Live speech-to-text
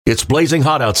It's blazing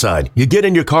hot outside. You get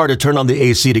in your car to turn on the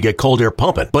AC to get cold air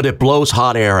pumping, but it blows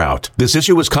hot air out. This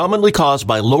issue is commonly caused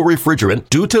by low refrigerant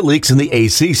due to leaks in the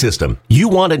AC system. You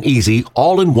want an easy,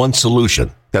 all-in-one solution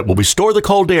that will restore the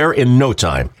cold air in no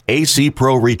time. AC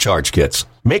Pro Recharge Kits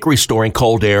make restoring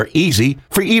cold air easy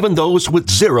for even those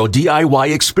with zero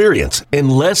DIY experience in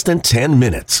less than 10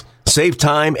 minutes. Save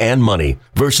time and money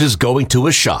versus going to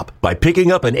a shop by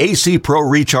picking up an AC Pro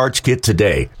Recharge Kit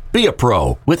today. Be a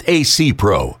pro with AC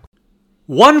Pro.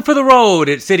 1 for the road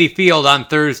at Citi Field on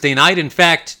Thursday night. In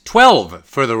fact, 12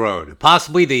 for the road.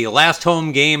 Possibly the last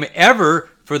home game ever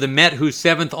for the Met, who's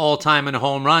 7th all-time in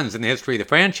home runs in the history of the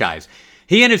franchise.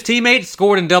 He and his teammates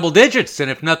scored in double digits,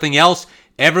 and if nothing else,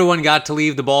 everyone got to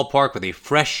leave the ballpark with a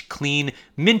fresh, clean,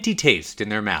 minty taste in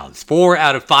their mouths. 4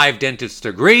 out of 5 dentists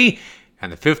agree,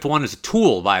 and the 5th one is a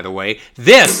tool, by the way.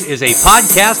 This is a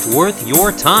podcast worth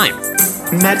your time.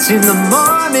 Mets in the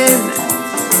morning.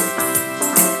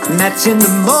 Mets in the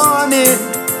morning.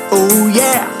 Oh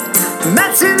yeah.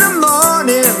 Mets in the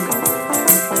morning.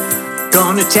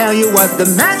 Gonna tell you what the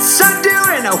Mets are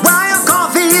doing while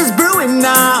coffee is brewing.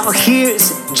 Now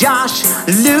here's Josh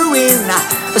Lewin.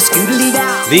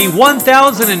 The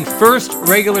 1001st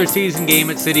regular season game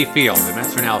at Citi Field. The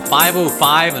Mets are now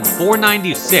 505 and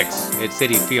 496 at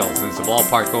Citi Field since the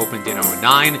ballpark opened in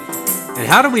 2009. And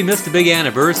how did we miss the big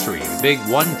anniversary? The big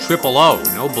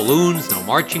 1-0-0. No balloons, no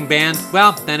marching band.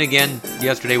 Well, then again,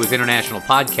 yesterday was International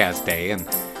Podcast Day, and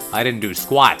I didn't do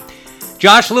squat.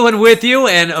 Josh Lewin with you,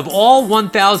 and of all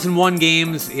 1001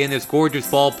 games in this gorgeous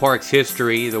ballpark's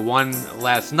history, the one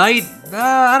last night,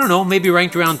 I don't know, maybe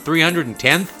ranked around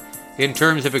 310th in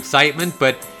terms of excitement,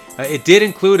 but it did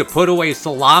include a put-away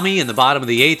salami in the bottom of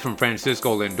the 8th from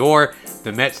Francisco Lindor.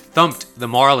 The Mets thumped the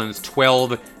Marlins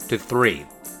 12-3.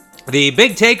 The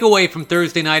big takeaway from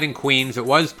Thursday night in Queens, it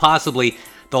was possibly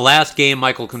the last game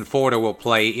Michael Conforto will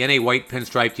play in a white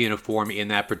pinstriped uniform in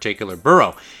that particular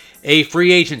borough. A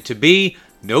free agent to be,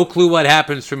 no clue what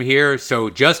happens from here, so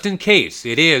just in case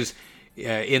it is,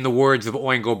 in the words of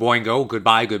Oingo Boingo,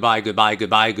 goodbye, goodbye, goodbye,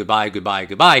 goodbye, goodbye, goodbye,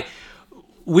 goodbye,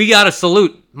 we gotta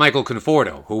salute Michael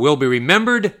Conforto, who will be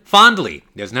remembered fondly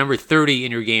as number 30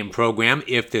 in your game program,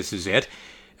 if this is it.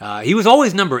 He was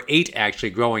always number 8, actually,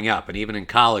 growing up, and even in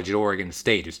college at Oregon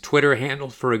State. His Twitter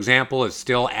handle, for example, is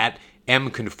still at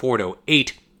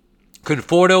mconforto8.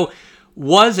 Conforto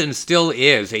was and still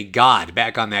is a god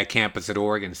back on that campus at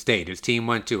Oregon State. His team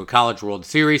went to a College World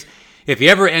Series. If you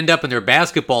ever end up in their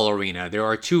basketball arena, there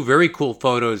are 2 very cool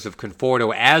photos of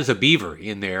Conforto as a Beaver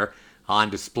in there on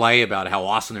display about how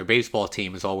awesome their baseball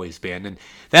team has always been. And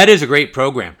that is a great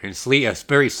program in a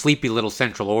very sleepy little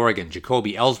Central Oregon.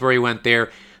 Jacoby Ellsbury went there.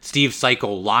 Steve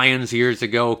Psycho Lyons years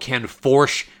ago. Ken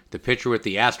Forsch, the pitcher with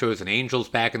the Astros and Angels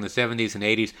back in the 70s and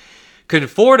 80s.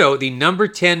 Conforto, the number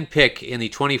 10 pick in the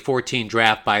 2014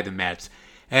 draft by the Mets.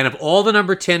 And of all the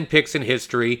number 10 picks in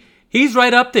history, he's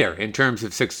right up there in terms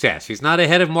of success. He's not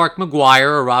ahead of Mark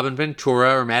McGwire or Robin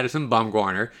Ventura or Madison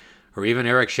Bumgarner or even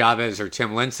Eric Chavez or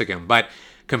Tim Lincecum. But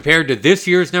compared to this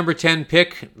year's number 10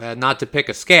 pick, not to pick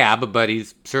a scab, but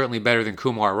he's certainly better than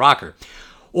Kumar Rocker.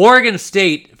 Oregon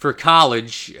State for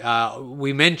college,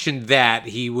 we mentioned that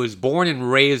he was born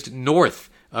and raised north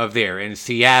of there in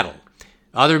Seattle.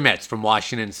 Other Mets from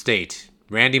Washington State,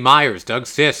 Randy Myers, Doug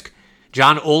Sisk,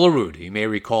 John Olerud, you may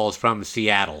recall, is from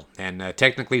Seattle. And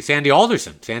technically Sandy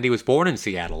Alderson. Sandy was born in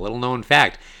Seattle, little known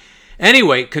fact.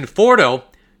 Anyway, Conforto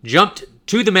jumped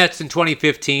to the Mets in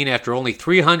 2015 after only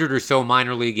 300 or so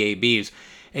minor league ABs.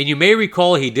 And you may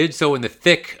recall he did so in the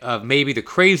thick of maybe the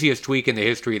craziest week in the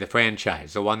history of the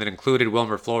franchise, the one that included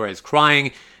Wilmer Flores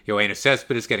crying, Yoenis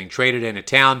Cespedes getting traded into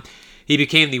town. He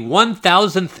became the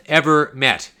 1,000th ever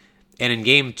Met, and in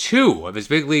Game 2 of his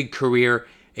big league career,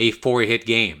 a 4-hit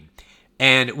game.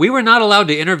 And we were not allowed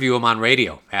to interview him on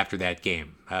radio after that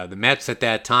game. The Mets at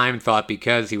that time thought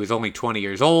because he was only 20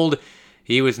 years old,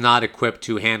 he was not equipped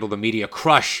to handle the media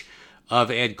crush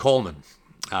of Ed Coleman.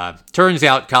 Turns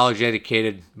out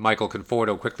college-educated Michael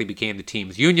Conforto quickly became the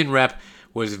team's union rep,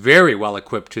 was very well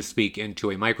equipped to speak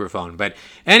into a microphone. But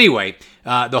anyway,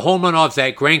 the home run off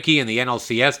Zach Greinke in the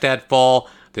NLCS that fall,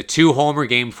 the 2-homer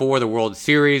Game 4 of the World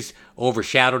Series,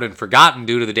 overshadowed and forgotten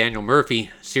due to the Daniel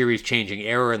Murphy series-changing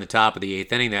error in the top of the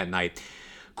 8th inning that night.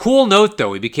 Cool note,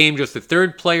 though, he became just the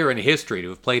 3rd player in history to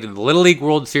have played in the Little League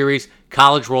World Series,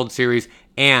 College World Series,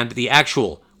 and the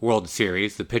actual World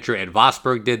Series. The pitcher Ed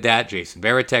Vosberg did that. Jason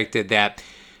Varitek did that.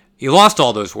 He lost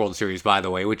all those World Series, by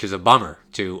the way, which is a bummer,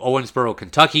 to Owensboro,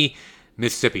 Kentucky,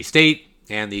 Mississippi State,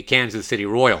 and the Kansas City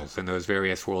Royals in those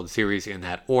various World Series in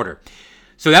that order.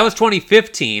 So that was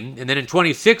 2015, and then in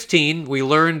 2016, we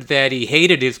learned that he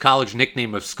hated his college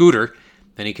nickname of Scooter,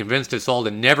 and he convinced us all to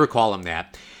never call him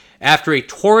that. After a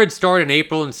torrid start in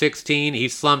April in 16, he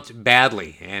slumped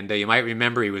badly, and you might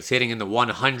remember he was hitting in the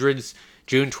 100s.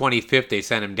 June 25th, they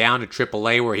sent him down to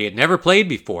AAA, where he had never played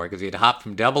before because he had hopped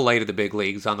from AA to the big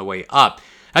leagues on the way up.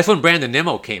 That's when Brandon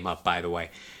Nimmo came up, by the way.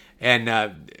 And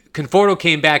Conforto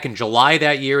came back in July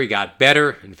that year. He got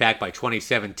better. In fact, by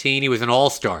 2017, he was an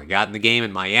all-star. Got in the game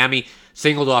in Miami,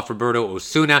 singled off Roberto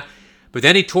Osuna. But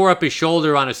then he tore up his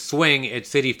shoulder on a swing at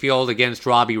Citi Field against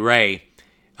Robbie Ray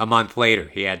a month later.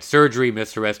 He had surgery,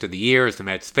 missed the rest of the year as the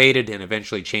Mets faded, and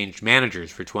eventually changed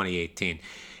managers for 2018.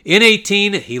 In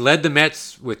 18, he led the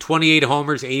Mets with 28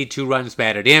 homers, 82 runs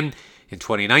batted in. In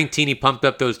 2019, he pumped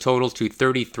up those totals to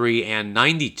 33 and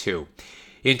 92.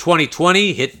 In 2020,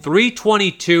 he hit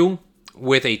 .322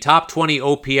 with a top 20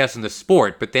 OPS in the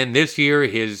sport, but then this year,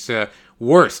 his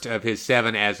worst of his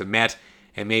 7 as a Met,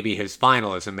 and maybe his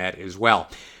final as a Met as well.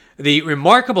 The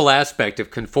remarkable aspect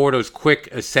of Conforto's quick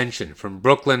ascension from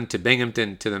Brooklyn to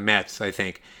Binghamton to the Mets, I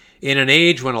think, in an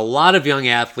age when a lot of young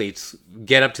athletes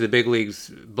get up to the big leagues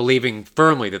believing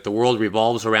firmly that the world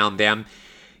revolves around them,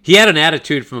 he had an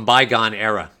attitude from a bygone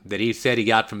era that he said he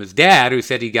got from his dad, who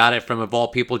said he got it from, of all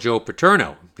people, Joe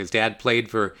Paterno. His dad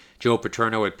played for Joe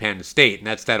Paterno at Penn State, and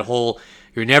that's that whole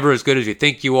you're never as good as you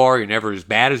think you are, you're never as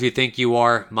bad as you think you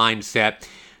are mindset.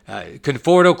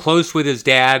 Conforto, close with his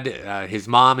dad. His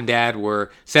mom and dad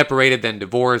were separated, then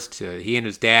divorced. He and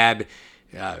his dad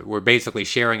were basically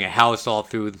sharing a house all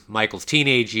through Michael's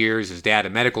teenage years. His dad, a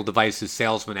medical devices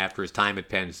salesman after his time at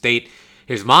Penn State.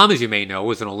 His mom, as you may know,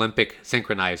 was an Olympic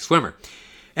synchronized swimmer.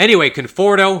 Anyway,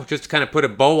 Conforto, just to kind of put a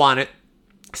bow on it,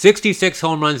 66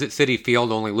 home runs at Citi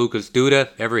Field. Only Lucas Duda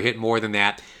ever hit more than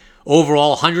that.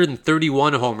 Overall,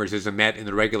 131 homers as a Met in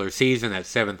the regular season.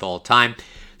 That's 7th all-time.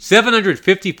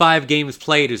 755 games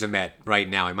played as a Met right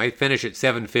now. He might finish at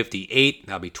 758.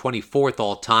 That'll be 24th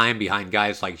all-time behind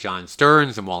guys like John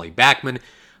Stearns and Wally Backman.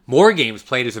 More games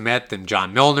played as a Met than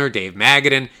John Milner, Dave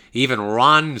Magadan, even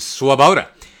Ron Swoboda.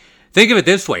 Think of it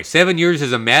this way. 7 years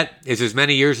as a Met is as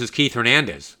many years as Keith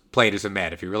Hernandez played as a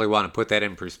Met, if you really want to put that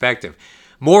in perspective.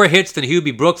 More hits than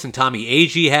Hubie Brooks and Tommy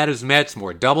Agee had as Mets.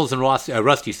 More doubles than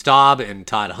Rusty Staub and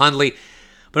Todd Hundley.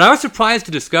 But I was surprised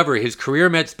to discover his career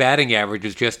Mets batting average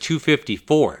is just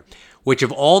 .254, which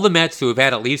of all the Mets who have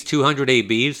had at least 200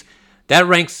 ABs, that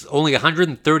ranks only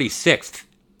 136th.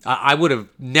 I would have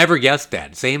never guessed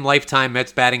that. Same lifetime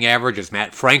Mets batting average as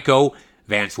Matt Franco,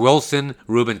 Vance Wilson,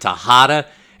 Ruben Tejada,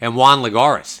 and Juan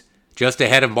Lagares, just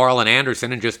ahead of Marlon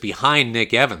Anderson and just behind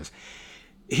Nick Evans.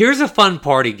 Here's a fun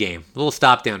party game, a little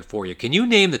stop down for you. Can you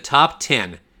name the top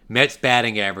 10 Mets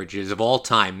batting averages of all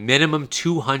time, minimum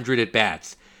 200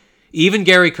 at-bats? Even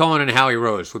Gary Cohen and Howie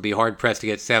Rose would be hard-pressed to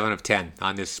get 7 of 10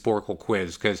 on this Sporkle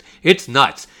quiz, because it's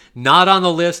nuts. Not on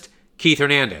the list, Keith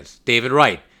Hernandez, David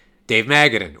Wright, Dave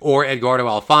Magadan, or Edgardo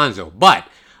Alfonso. But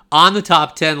on the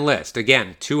top 10 list,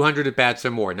 again, 200 at-bats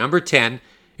or more, number 10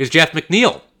 is Jeff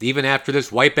McNeil. Even after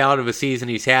this wipeout of a season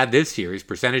he's had this year, he's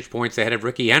percentage points ahead of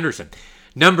Ricky Henderson.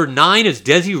 Number 9 is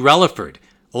Desi Relaford.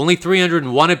 Only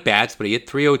 301 at-bats, but he hit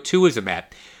 .302 as a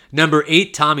Met. Number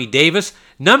 8, Tommy Davis.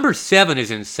 Number 7 is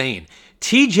insane.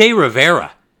 T.J.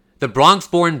 Rivera, the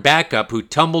Bronx-born backup who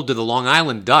tumbled to the Long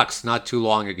Island Ducks not too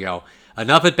long ago.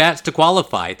 Enough at-bats to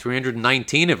qualify,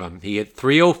 319 of them. He hit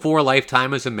 .304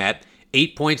 lifetime as a Met,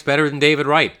 8 points better than David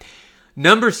Wright.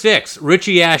 Number 6,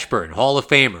 Richie Ashburn, Hall of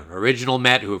Famer, original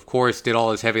Met, who of course did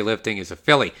all his heavy lifting as a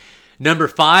Philly. Number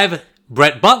 5,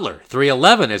 Brett Butler,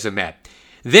 311 as a Met.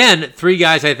 Then, 3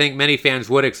 guys I think many fans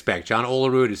would expect. John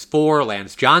Olerud is 4,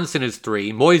 Lance Johnson is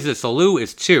 3, Moises Alou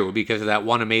is 2 because of that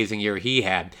one amazing year he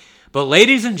had. But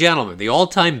ladies and gentlemen, the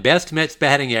all-time best Mets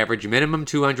batting average, minimum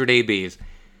 200 ABs,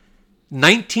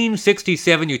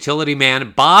 1967 utility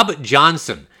man Bob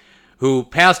Johnson, who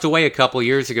passed away a couple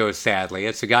years ago, sadly.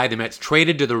 It's the guy the Mets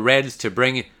traded to the Reds to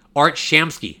bring Art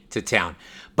Shamsky to town.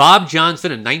 Bob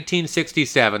Johnson in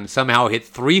 1967 somehow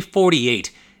hit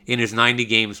 .348 in his 90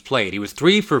 games played. He was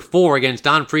 3 for 4 against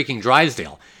Don freaking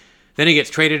Drysdale. Then he gets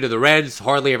traded to the Reds,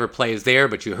 hardly ever plays there,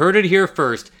 but you heard it here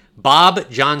first. Bob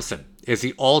Johnson is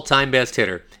the all-time best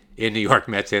hitter in New York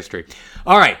Mets history.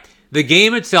 All right, the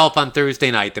game itself on Thursday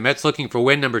night, the Mets looking for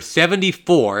win number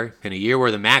 74 in a year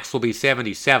where the max will be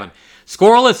 77.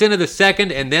 Scoreless into the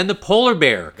second, and then the polar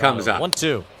bear comes up.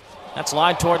 1-2. That's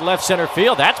lined toward left center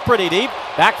field. That's pretty deep.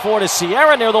 Back forward is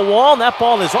Sierra near the wall, and that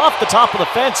ball is off the top of the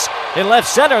fence in left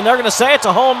center, and they're going to say it's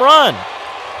a home run.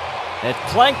 It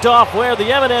planked off where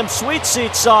the M&M suite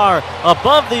seats are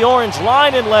above the orange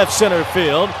line in left center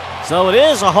field. So it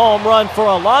is a home run for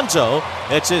Alonso.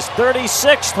 It's his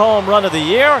 36th home run of the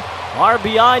year,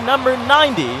 RBI number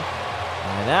 90.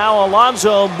 And now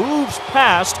Alonso moves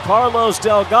past Carlos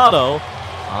Delgado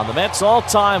on the Mets'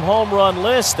 all-time home run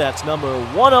list. That's number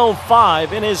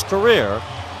 105 in his career.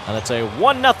 And it's a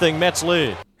 1-0 Mets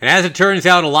lead. And as it turns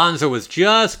out, Alonso was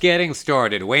just getting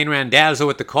started. Wayne Randazzo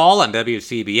with the call on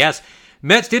WCBS.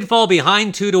 Mets did fall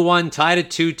behind 2-1, tied at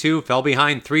 2-2, fell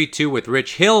behind 3-2 with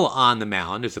Rich Hill on the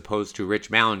mound as opposed to Rich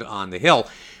Mound on the hill.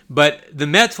 But the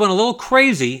Mets went a little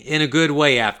crazy in a good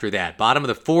way after that. Bottom of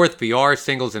the fourth, Villar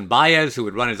singles and Baez, who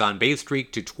would run his on-base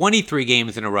streak to 23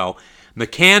 games in a row.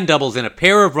 McCann doubles in a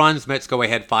pair of runs. Mets go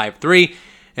ahead 5-3.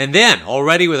 And then,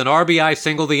 already with an RBI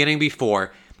single the inning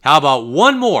before, how about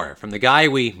one more from the guy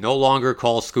we no longer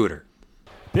call Scooter?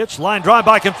 Pitch, line drive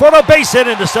by Conforto, base hit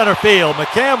into center field.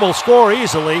 McCann will score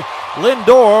easily.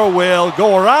 Lindor will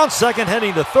go around second,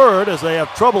 heading to third as they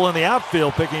have trouble in the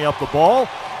outfield picking up the ball.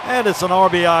 And it's an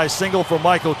RBI single for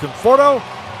Michael Conforto.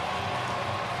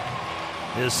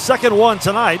 His second one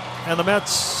tonight, and the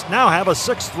Mets now have a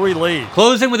 6-3 lead.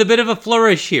 Closing with a bit of a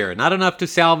flourish here. Not enough to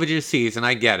salvage his season,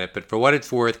 I get it. But for what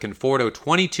it's worth, Conforto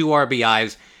 22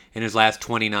 RBIs in his last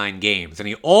 29 games. And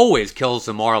he always kills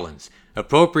the Marlins.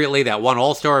 Appropriately, that one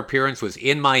All-Star appearance was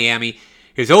in Miami.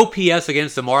 His OPS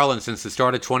against the Marlins since the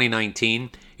start of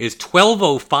 2019 is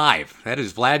 1205. That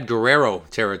is Vlad Guerrero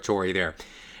territory there.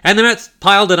 And the Mets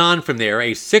piled it on from there.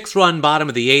 A 6-run bottom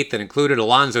of the eighth that included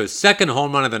Alonso's second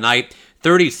home run of the night,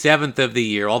 37th of the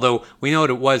year, although we know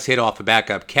it was hit off a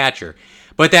backup catcher.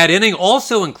 But that inning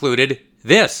also included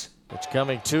this. It's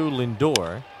coming to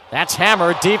Lindor. That's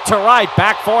hammered deep to right.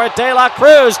 Back for it, De La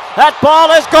Cruz. That ball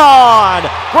is gone.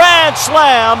 Grand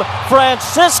slam,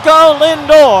 Francisco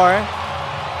Lindor.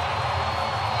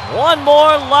 One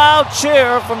more loud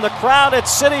cheer from the crowd at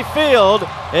Citi Field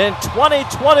in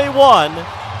 2021.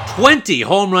 20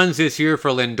 home runs this year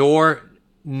for Lindor.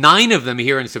 9 of them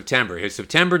here in September. His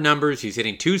September numbers, he's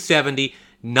hitting .270,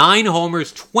 9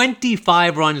 homers,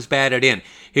 25 runs batted in.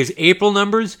 His April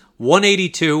numbers,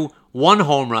 182, 1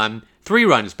 home run, 3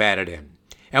 runs batted in.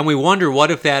 And we wonder,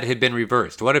 what if that had been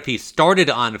reversed? What if he started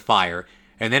on fire,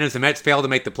 and then as the Mets failed to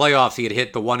make the playoffs, he had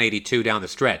hit the 182 down the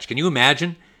stretch? Can you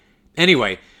imagine?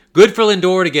 Anyway, good for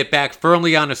Lindor to get back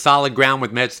firmly on a solid ground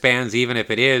with Mets fans, even if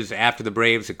it is after the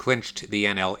Braves had clinched the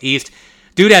NL East.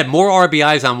 Dude had more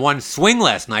RBIs on one swing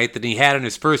last night than he had in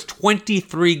his first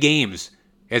 23 games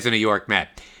as a New York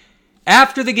Met.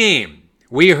 After the game,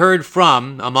 we heard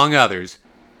from, among others,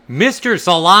 Mr.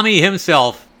 Salami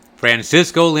himself,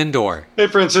 Francisco Lindor. Hey,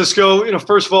 Francisco.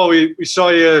 First of all, we saw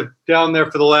you down there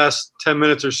for the last 10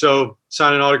 minutes or so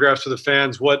signing autographs for the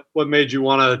fans. What made you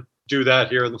want to do that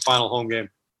here in the final home game?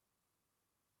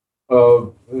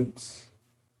 It's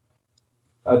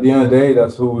at the end of the day,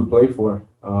 that's who we play for.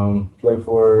 Play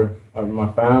for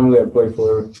my family. I play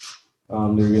for the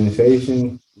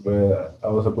organization, but I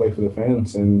also play for the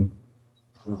fans. And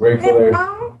I'm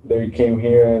grateful they came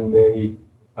here and they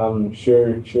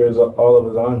cheers all of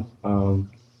us on.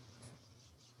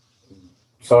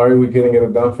 Sorry we couldn't get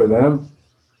it done for them,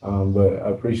 but I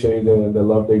appreciate the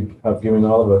love they have given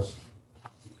all of us.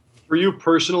 For you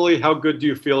personally, how good do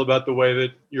you feel about the way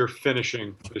that you're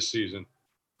finishing this season?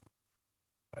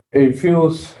 It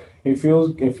feels good.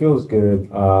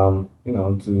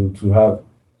 To have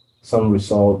some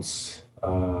results.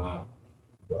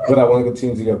 But I want to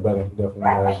continue to get better.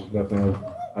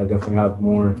 I definitely have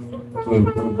more to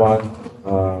improve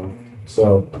on.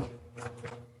 So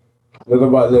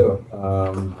little by little,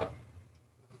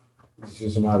 it's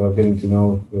just a matter of getting to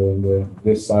know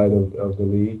this side of the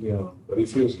league. But it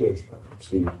feels good.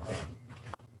 Feel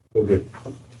good.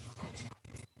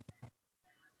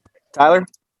 Tyler?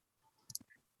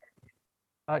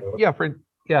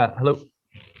 Hello.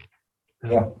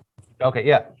 Yeah. Okay,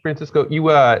 yeah. Francisco, you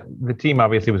the team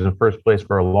obviously was in first place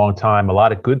for a long time. A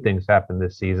lot of good things happened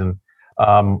this season.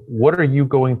 What are you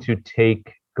going to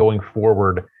take going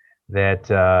forward that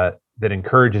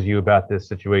encourages you about this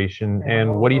situation?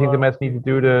 And what do you think the Mets need to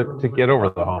do to get over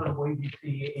the hump?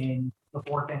 So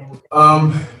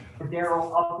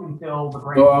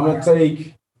I'm gonna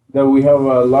take that we have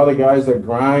a lot of guys that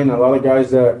grind, a lot of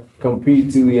guys that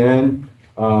compete to the end,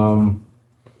 and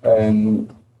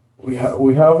we have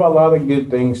a lot of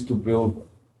good things to build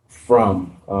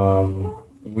from.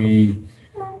 We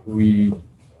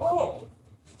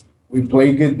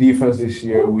played good defense this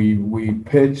year. We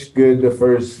pitched good the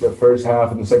first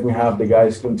half, and the second half the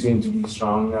guys continue to be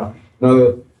strong. Now,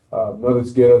 not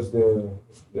as good as the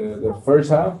first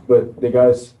half, but the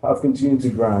guys have continued to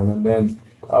grind. And then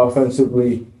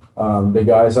offensively, the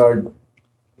guys are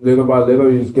little by little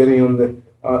just getting on the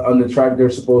track they're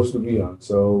supposed to be on.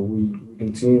 So we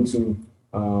continue to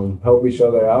help each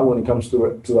other out when it comes to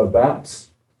at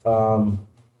bats. And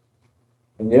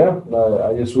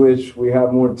I just wish we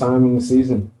had more time in the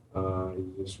season.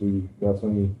 We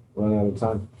definitely run out of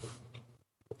time.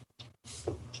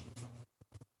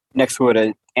 Next, we'll go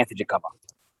to Anthony Giacomo.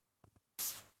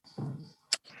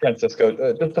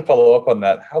 Francisco, just to follow up on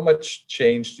that, how much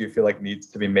change do you feel like needs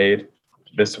to be made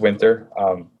this winter?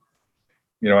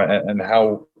 And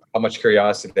how much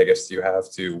curiosity, I guess, do you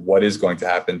have to what is going to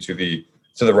happen to the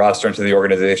roster and to the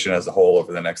organization as a whole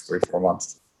over the next 3-4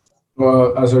 months?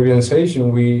 Well, as an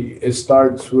organization, it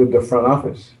starts with the front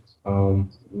office.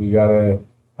 We gotta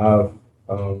have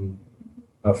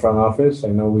a front office. I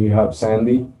know we have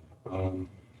Sandy,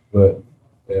 but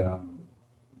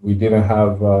we didn't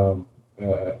have a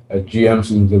GM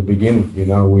since the beginning.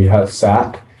 We had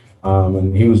Zach,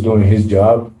 and he was doing his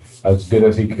job as good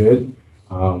as he could,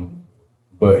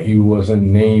 but he wasn't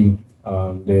named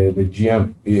the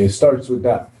GM. It starts with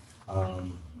that.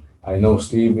 I know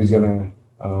Steve is gonna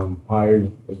hire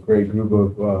a great group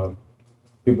of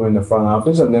people in the front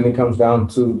office, and then it comes down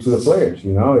to the players.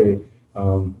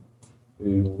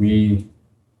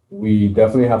 We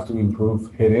definitely have to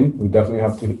improve hitting. We definitely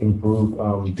have to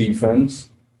improve defense.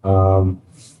 I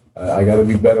got to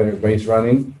be better at base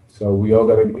running. So we all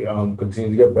got to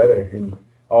continue to get better in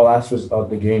all aspects of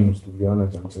the games. To be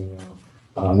honest,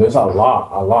 there's a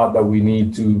lot that we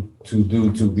need to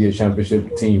do to be a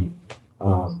championship team.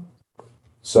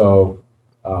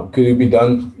 Could it be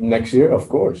done next year? Of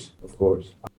course.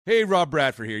 Hey, Rob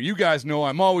Bradford here. You guys know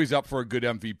I'm always up for a good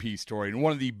MVP story, and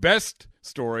one of the best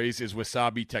stories is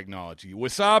Wasabi Technology.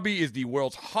 Wasabi is the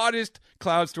world's hottest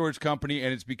cloud storage company,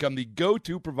 and it's become the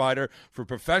go-to provider for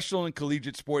professional and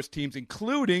collegiate sports teams,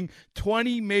 including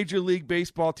 20 Major League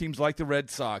Baseball teams like the Red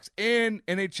Sox and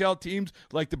NHL teams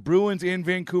like the Bruins and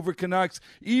Vancouver Canucks.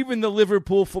 Even the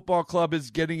Liverpool Football Club is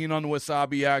getting in on the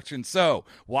Wasabi action. So,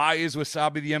 why is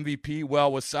Wasabi the MVP?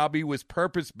 Well, Wasabi was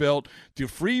purpose-built to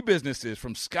free businesses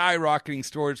from skyrocketing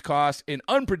storage costs and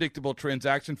unpredictable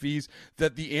transaction fees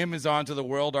that the Amazons of the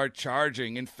world are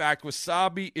charging. In fact,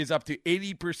 Wasabi is up to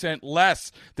 80% less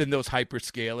than those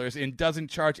hyperscalers and doesn't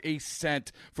charge a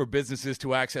cent for businesses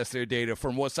to access their data.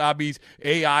 From Wasabi's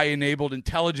AI-enabled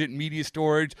intelligent media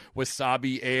storage,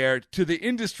 Wasabi Air, to the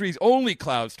industry's only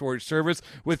cloud storage service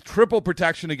with triple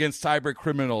protection against cyber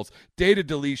criminals, data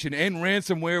deletion, and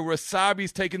ransomware,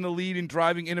 Wasabi's taken the lead in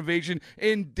driving innovation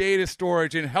in data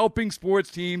storage and helping sports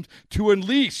teams to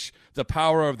unleash the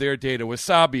power of their data.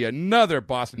 Wasabi, another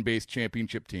Boston-based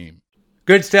championship team.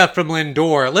 Good stuff from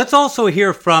Lindor. Let's also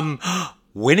hear from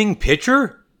winning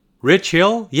pitcher, Rich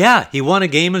Hill. Yeah, he won a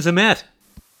game as a Met.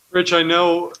 Rich, I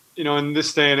know, in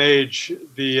this day and age,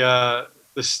 the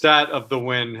stat of the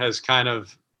win has kind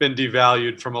of been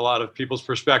devalued from a lot of people's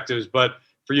perspectives. But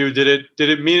for you, did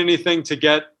it mean anything to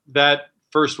get that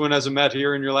first win as a Met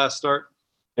here in your last start?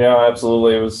 Yeah,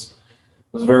 absolutely. It was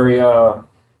very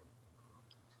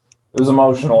it was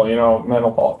emotional, meant a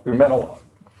lot.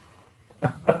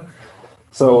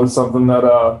 So it was something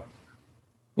that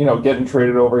getting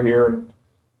traded over here and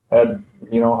had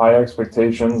high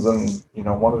expectations and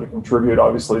wanted to contribute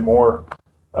obviously more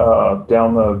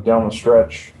down the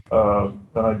stretch than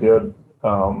I did.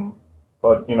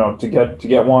 But to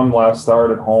get one last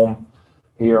start at home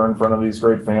here in front of these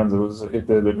great fans,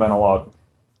 it meant a lot.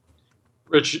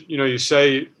 Rich, you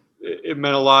say it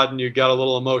meant a lot and you got a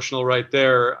little emotional right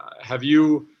there. Have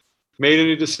you made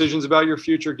any decisions about your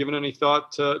future, given any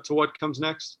thought to what comes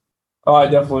next? Oh, I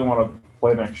definitely want to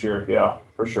play next year. Yeah,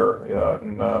 for sure. Yeah.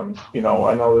 And,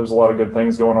 I know there's a lot of good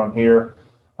things going on here.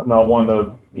 I'm not one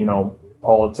to,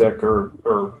 politic or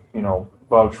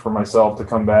vouch for myself to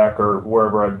come back or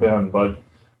wherever I've been. But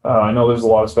I know there's a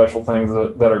lot of special things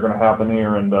that are going to happen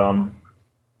here. And,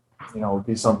 it'd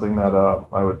be something that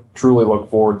I would truly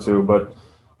look forward to. But,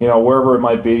 wherever it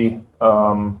might be,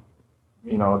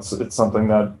 it's something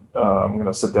that I'm going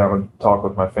to sit down and talk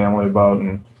with my family about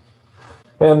and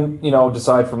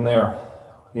decide from there,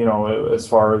 as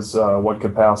far as what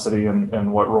capacity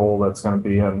and what role that's going to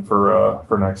be in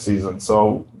for next season.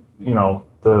 So,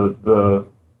 the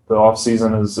off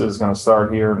season is going to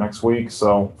start here next week.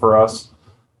 So for us,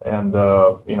 and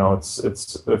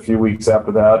it's a few weeks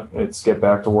after that, it's get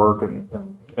back to work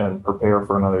and prepare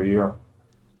for another year.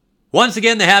 Once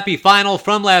again, the happy final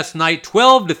from last night,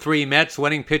 12-3 Mets,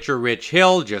 winning pitcher Rich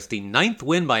Hill, just the 9th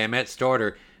win by a Mets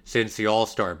starter since the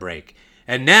All-Star break.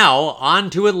 And now, on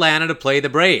to Atlanta to play the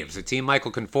Braves, a team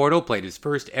Michael Conforto played his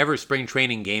first ever spring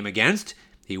training game against.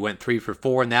 He went 3 for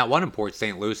 4 in that one in Port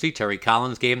St. Lucie. Terry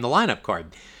Collins gave him the lineup card.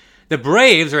 The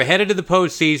Braves are headed to the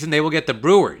postseason. They will get the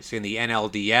Brewers in the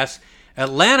NLDS.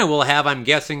 Atlanta will have, I'm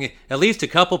guessing, at least a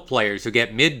couple players who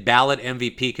get mid-ballot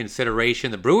MVP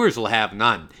consideration. The Brewers will have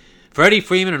none. Freddie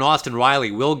Freeman and Austin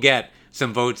Riley will get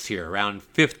some votes here, around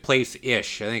 5th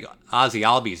place-ish. I think Ozzie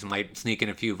Albies might sneak in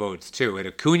a few votes too. Had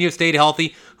Acuna stayed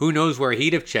healthy, who knows where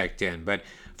he'd have checked in. But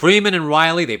Freeman and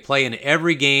Riley, they play in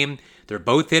every game. They're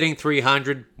both hitting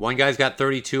 300. One guy's got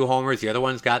 32 homers. The other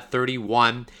one's got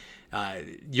 31.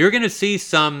 You're going to see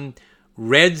some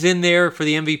Reds in there for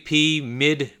the MVP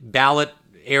mid-ballot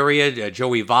area.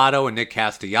 Joey Votto and Nick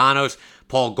Castellanos.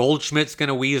 Paul Goldschmidt's going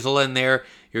to weasel in there.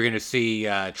 You're going to see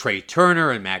Trey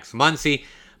Turner and Max Muncy.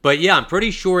 But yeah, I'm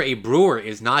pretty sure a Brewer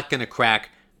is not going to crack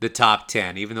the top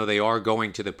 10, even though they are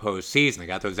going to the postseason. They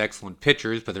got those excellent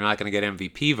pitchers, but they're not going to get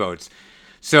MVP votes.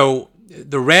 So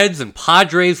the Reds and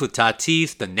Padres with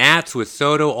Tatis, the Nats with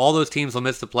Soto, all those teams will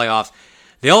miss the playoffs.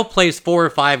 They'll place 4 or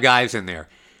 5 guys in there.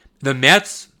 The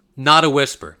Mets, not a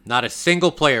whisper. Not a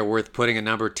single player worth putting a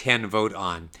number 10 vote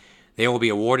on. They will be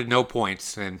awarded no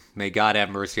points, and may God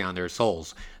have mercy on their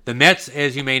souls. The Mets,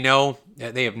 as you may know,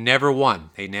 they have never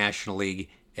won a National League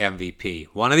MVP.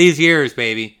 One of these years,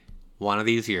 baby. One of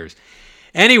these years.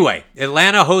 Anyway,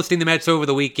 Atlanta hosting the Mets over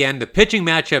the weekend. The pitching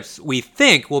matchups, we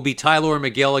think, will be Tyler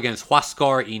McGill against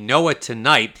Huascar Ynoa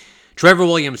tonight. Trevor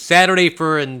Williams Saturday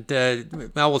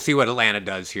we'll see what Atlanta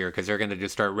does here, because they're going to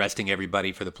just start resting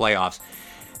everybody for the playoffs.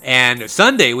 And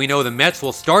Sunday, we know the Mets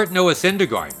will start Noah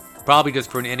Syndergaard, probably just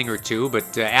for an inning or two,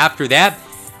 but after that,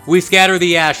 we scatter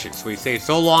the ashes. We say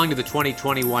so long to the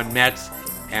 2021 Mets,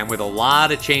 and with a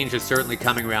lot of changes certainly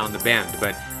coming around the bend.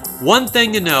 But one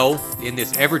thing to know in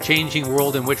this ever-changing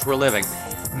world in which we're living,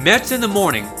 Mets in the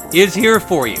Morning is here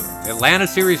for you. Atlanta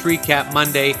Series recap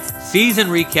Monday, season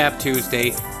recap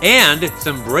Tuesday, and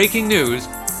some breaking news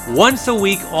once a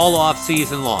week all off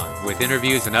season long, with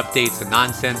interviews and updates and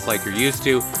nonsense like you're used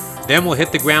to. Then we'll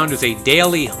hit the ground as a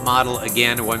daily model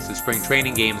again once the spring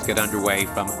training games get underway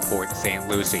from Port St.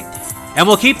 Lucie. And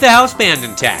we'll keep the house band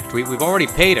intact. We've already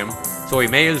paid him, so we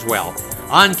may as well.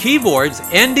 On keyboards,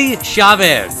 Andy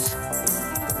Chavez.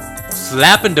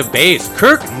 Slapping to bass,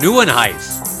 Kirk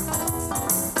Neuenhuis.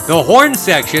 The horn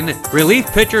section, relief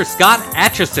pitcher Scott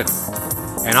Atchison.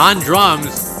 And on drums,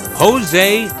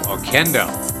 Jose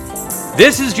Oquendo.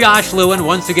 This is Josh Lewin,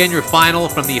 once again your final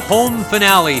from the home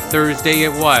finale Thursday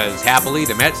it was. Happily,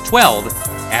 the Mets 12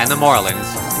 and the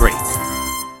Marlins 3.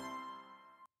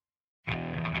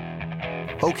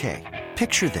 Okay,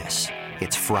 picture this.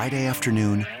 It's Friday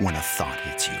afternoon when a thought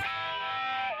hits you.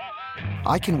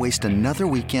 I can waste another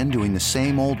weekend doing the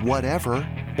same old whatever,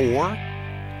 or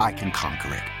I can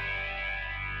conquer it.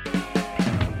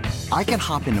 I can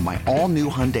hop into my all-new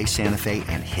Hyundai Santa Fe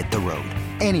and hit the road.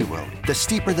 Any road. The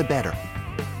steeper, the better.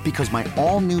 Because my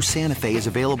all-new Santa Fe is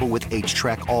available with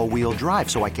H-Track all-wheel drive,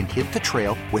 so I can hit the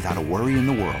trail without a worry in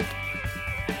the world.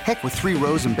 Heck, with 3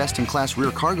 rows and best-in-class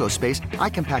rear cargo space, I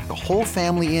can pack the whole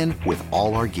family in with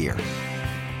all our gear.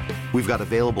 We've got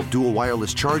available dual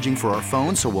wireless charging for our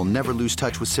phones, so we'll never lose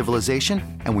touch with civilization,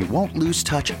 and we won't lose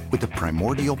touch with the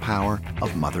primordial power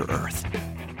of Mother Earth.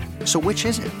 So which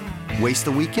is it? Waste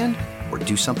the weekend or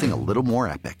do something a little more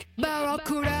epic?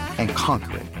 And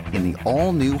conquer it in the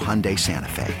all-new Hyundai Santa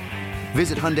Fe.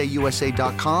 Visit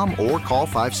HyundaiUSA.com or call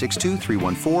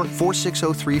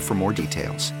 562-314-4603 for more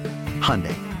details.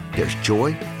 Hyundai, there's joy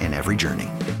in every journey.